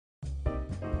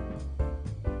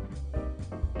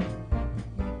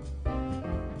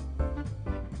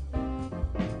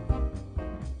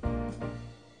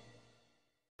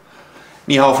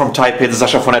Ni hao from Taipei,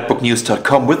 Sasha from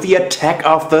netbooknews.com with the attack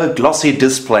of the glossy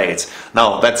displays.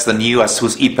 Now that's the new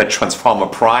ASUS ePad Transformer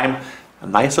Prime, a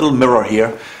nice little mirror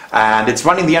here, and it's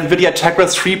running the NVIDIA Tegra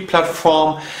 3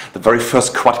 platform, the very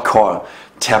first quad-core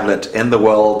tablet in the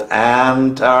world,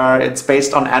 and it's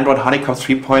based on Android Honeycomb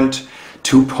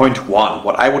 3.2.1.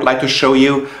 What I would like to show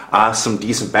you are some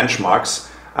decent benchmarks.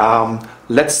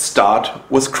 Let's start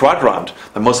with Quadrant,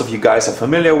 that most of you guys are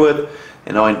familiar with.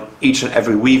 You know, in each and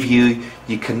every review,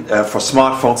 you can for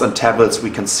smartphones and tablets, we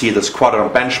can see this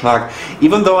Quadrant benchmark.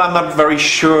 Even though I'm not very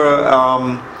sure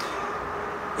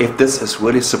if this is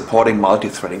really supporting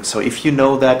multi-threading. So if you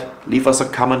know that, leave us a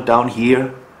comment down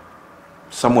here,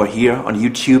 somewhere here on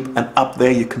YouTube, and up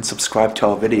there you can subscribe to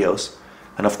our videos.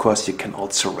 And of course, you can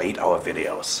also rate our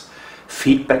videos.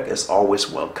 Feedback is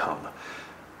always welcome.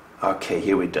 Okay,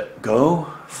 here we go.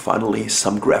 Finally,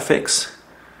 some graphics.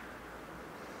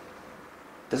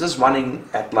 This is running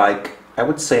at, like, I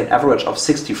would say, an average of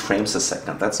 60 frames a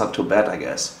second. That's not too bad, I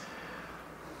guess.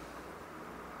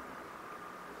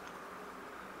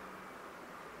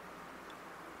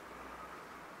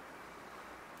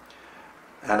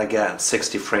 And again,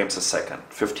 60 frames a second.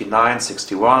 59,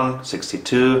 61,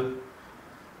 62.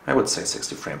 I would say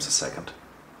 60 frames a second.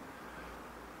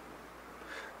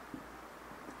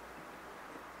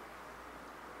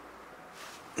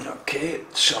 Okay,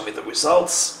 show me the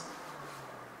results.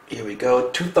 Here we go,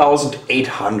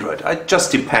 2,800. It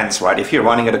just depends, right? If you're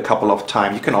running it a couple of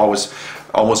times, you can always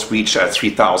almost reach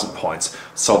 3,000 points.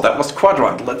 So that was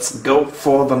Quadrant. Let's go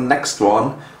for the next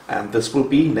one, and this will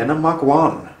be Nanomark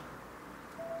 1.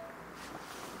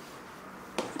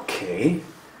 Okay,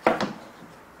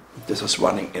 this is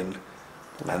running in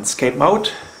landscape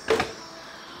mode.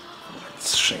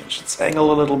 Let's change its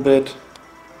angle a little bit.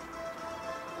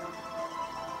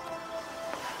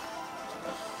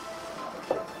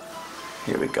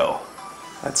 Here we go.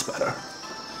 That's better.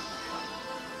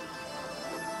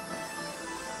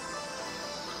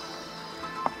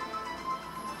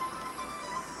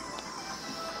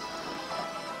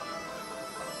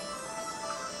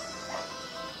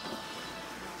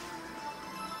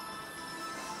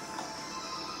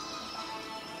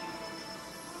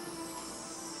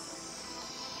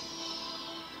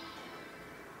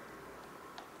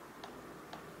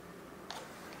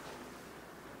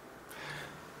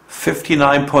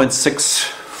 .6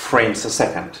 frames a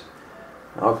second.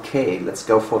 Okay, let's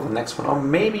go for the next one. Or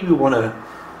maybe we want to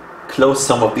close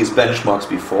some of these benchmarks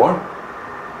before.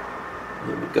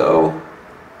 Here we go.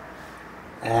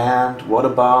 And what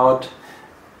about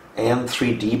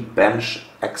AM3D Bench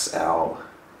XL?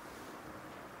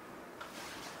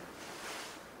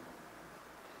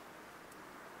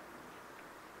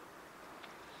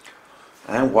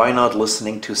 And why not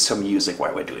listening to some music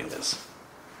while we're doing this?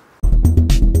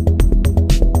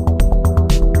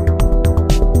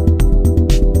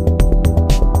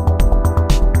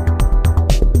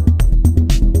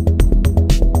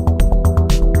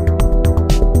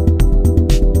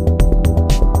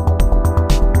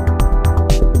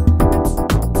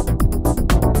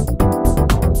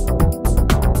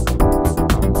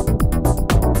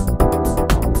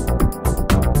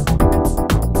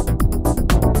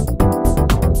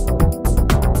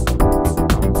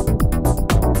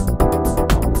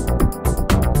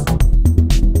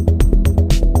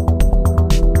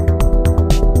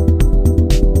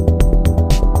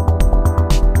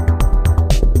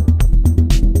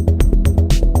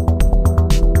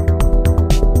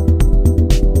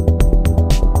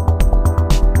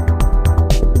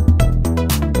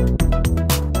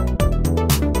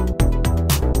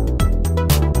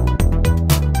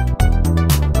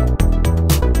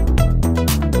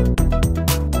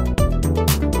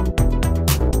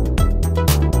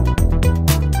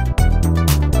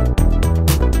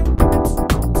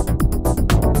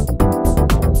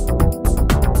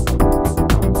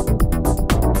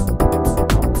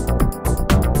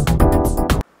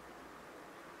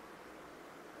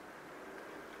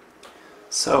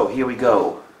 So here we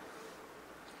go.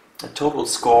 A total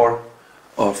score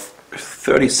of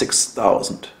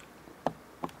 36,000.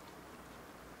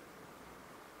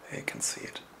 You can see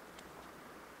it.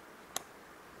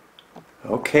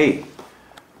 Okay,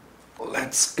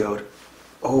 let's go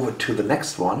over to the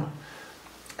next one.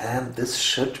 And this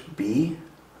should be,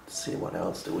 let's see, what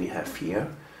else do we have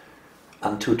here?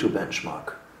 Antutu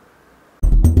Benchmark.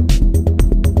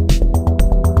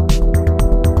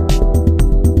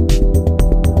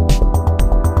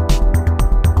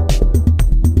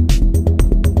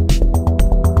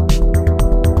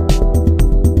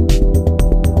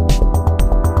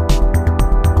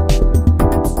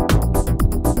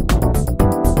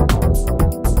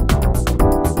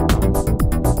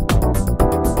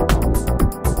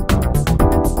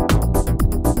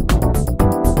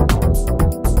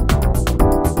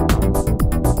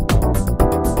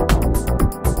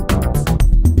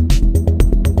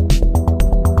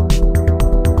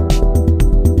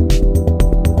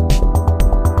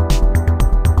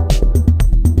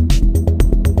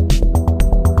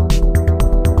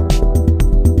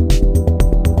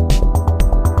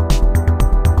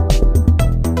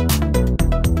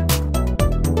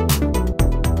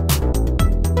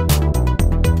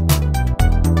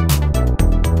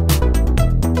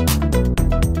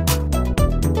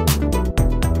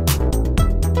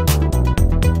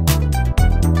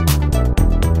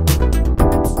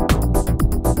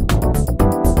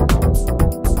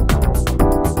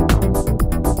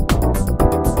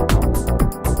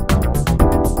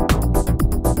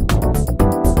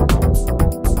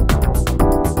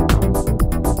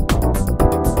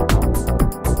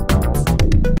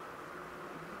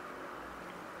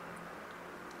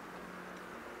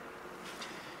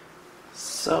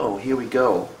 So here we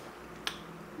go.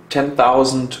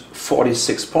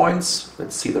 10,046 points.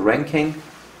 Let's see the ranking.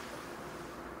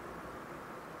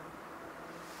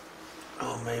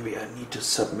 Oh, maybe I need to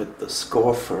submit the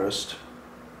score first.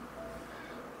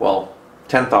 Well,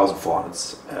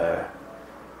 10,400.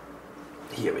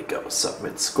 Here we go.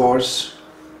 Submit scores.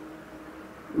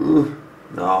 Ooh,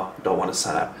 no, don't want to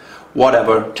sign up.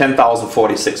 Whatever.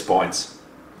 10,046 points.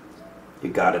 You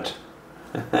got it.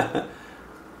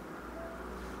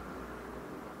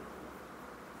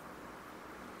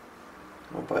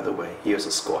 Oh, by the way, here's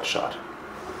a score shot.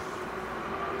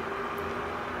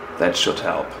 That should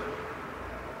help.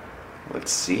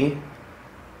 Let's see.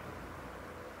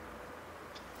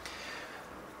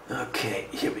 Okay,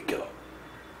 here we go.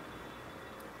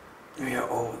 We are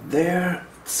over there.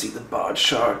 Let's see the bar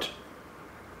chart.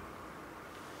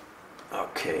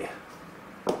 Okay.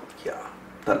 Yeah,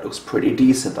 that looks pretty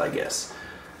decent, I guess.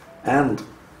 And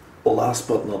last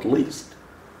but not least,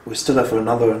 we still have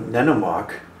another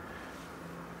nanomark.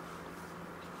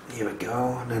 Here we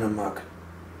go, nanomark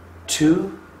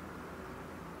 2.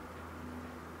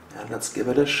 And let's give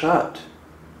it a shot.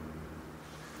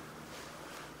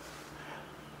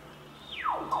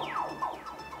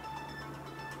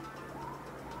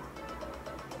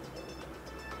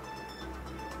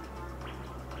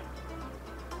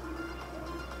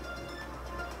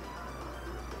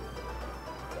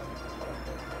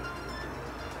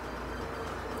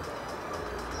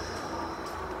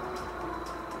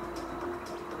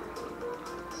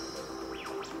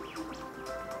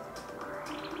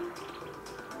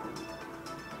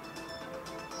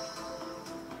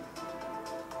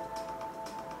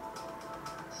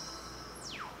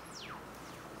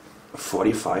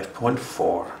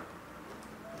 $45.4.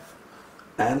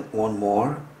 And one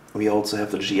more. We also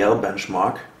have the GL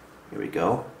benchmark. Here we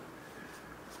go.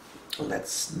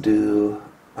 Let's do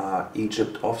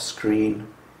Egypt off screen,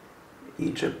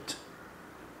 Egypt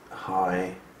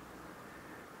high,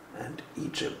 and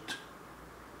Egypt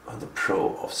on the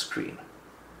Pro off screen.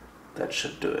 That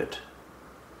should do it.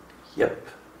 Yep.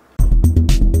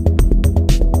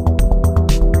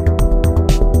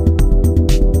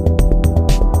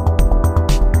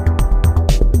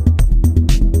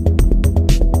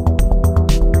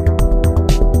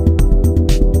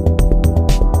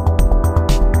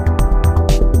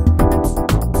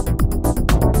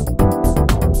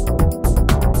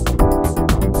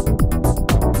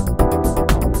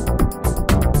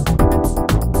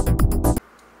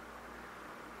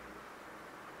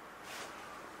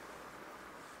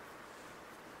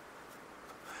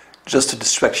 Just to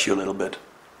distract you a little bit.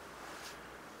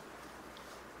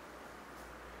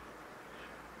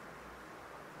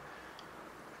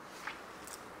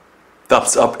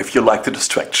 Thumbs up if you like the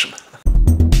distraction.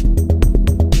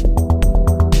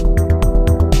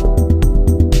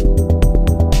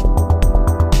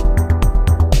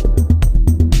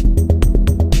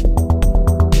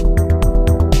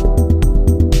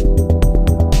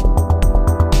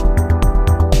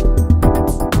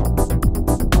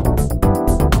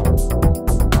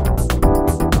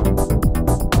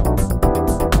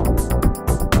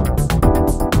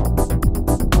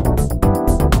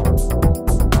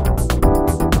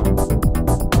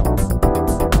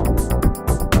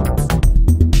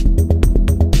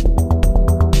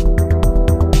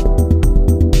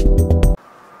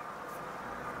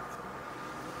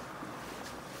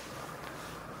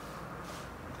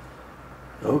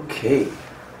 Okay,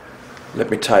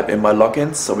 let me type in my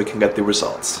logins so we can get the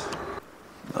results.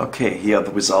 Okay, here are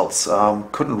the results.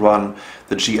 Couldn't run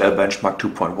the GL benchmark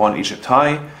 2.1 Egypt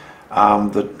high.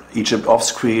 The Egypt off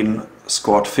screen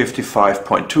scored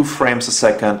 55.2 frames a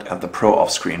second and the Pro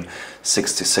off screen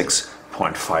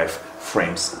 66.5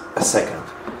 frames a second.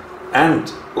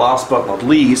 And last but not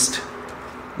least,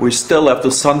 we still have the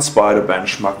Sunspider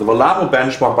benchmark. The Volamo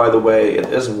benchmark, by the way,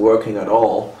 it isn't working at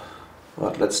all.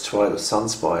 But let's try the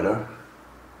Sunspider.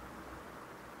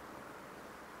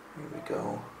 Here we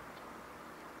go.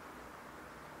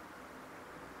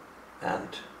 And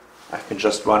I've been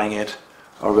just running it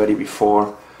already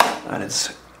before, and it's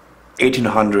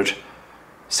 1863.2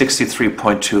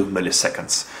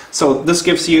 milliseconds. So this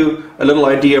gives you a little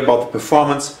idea about the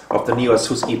performance of the new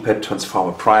ASUS ePad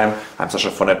Transformer Prime. I'm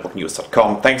Sascha von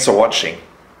netbooknews.com. Thanks for watching.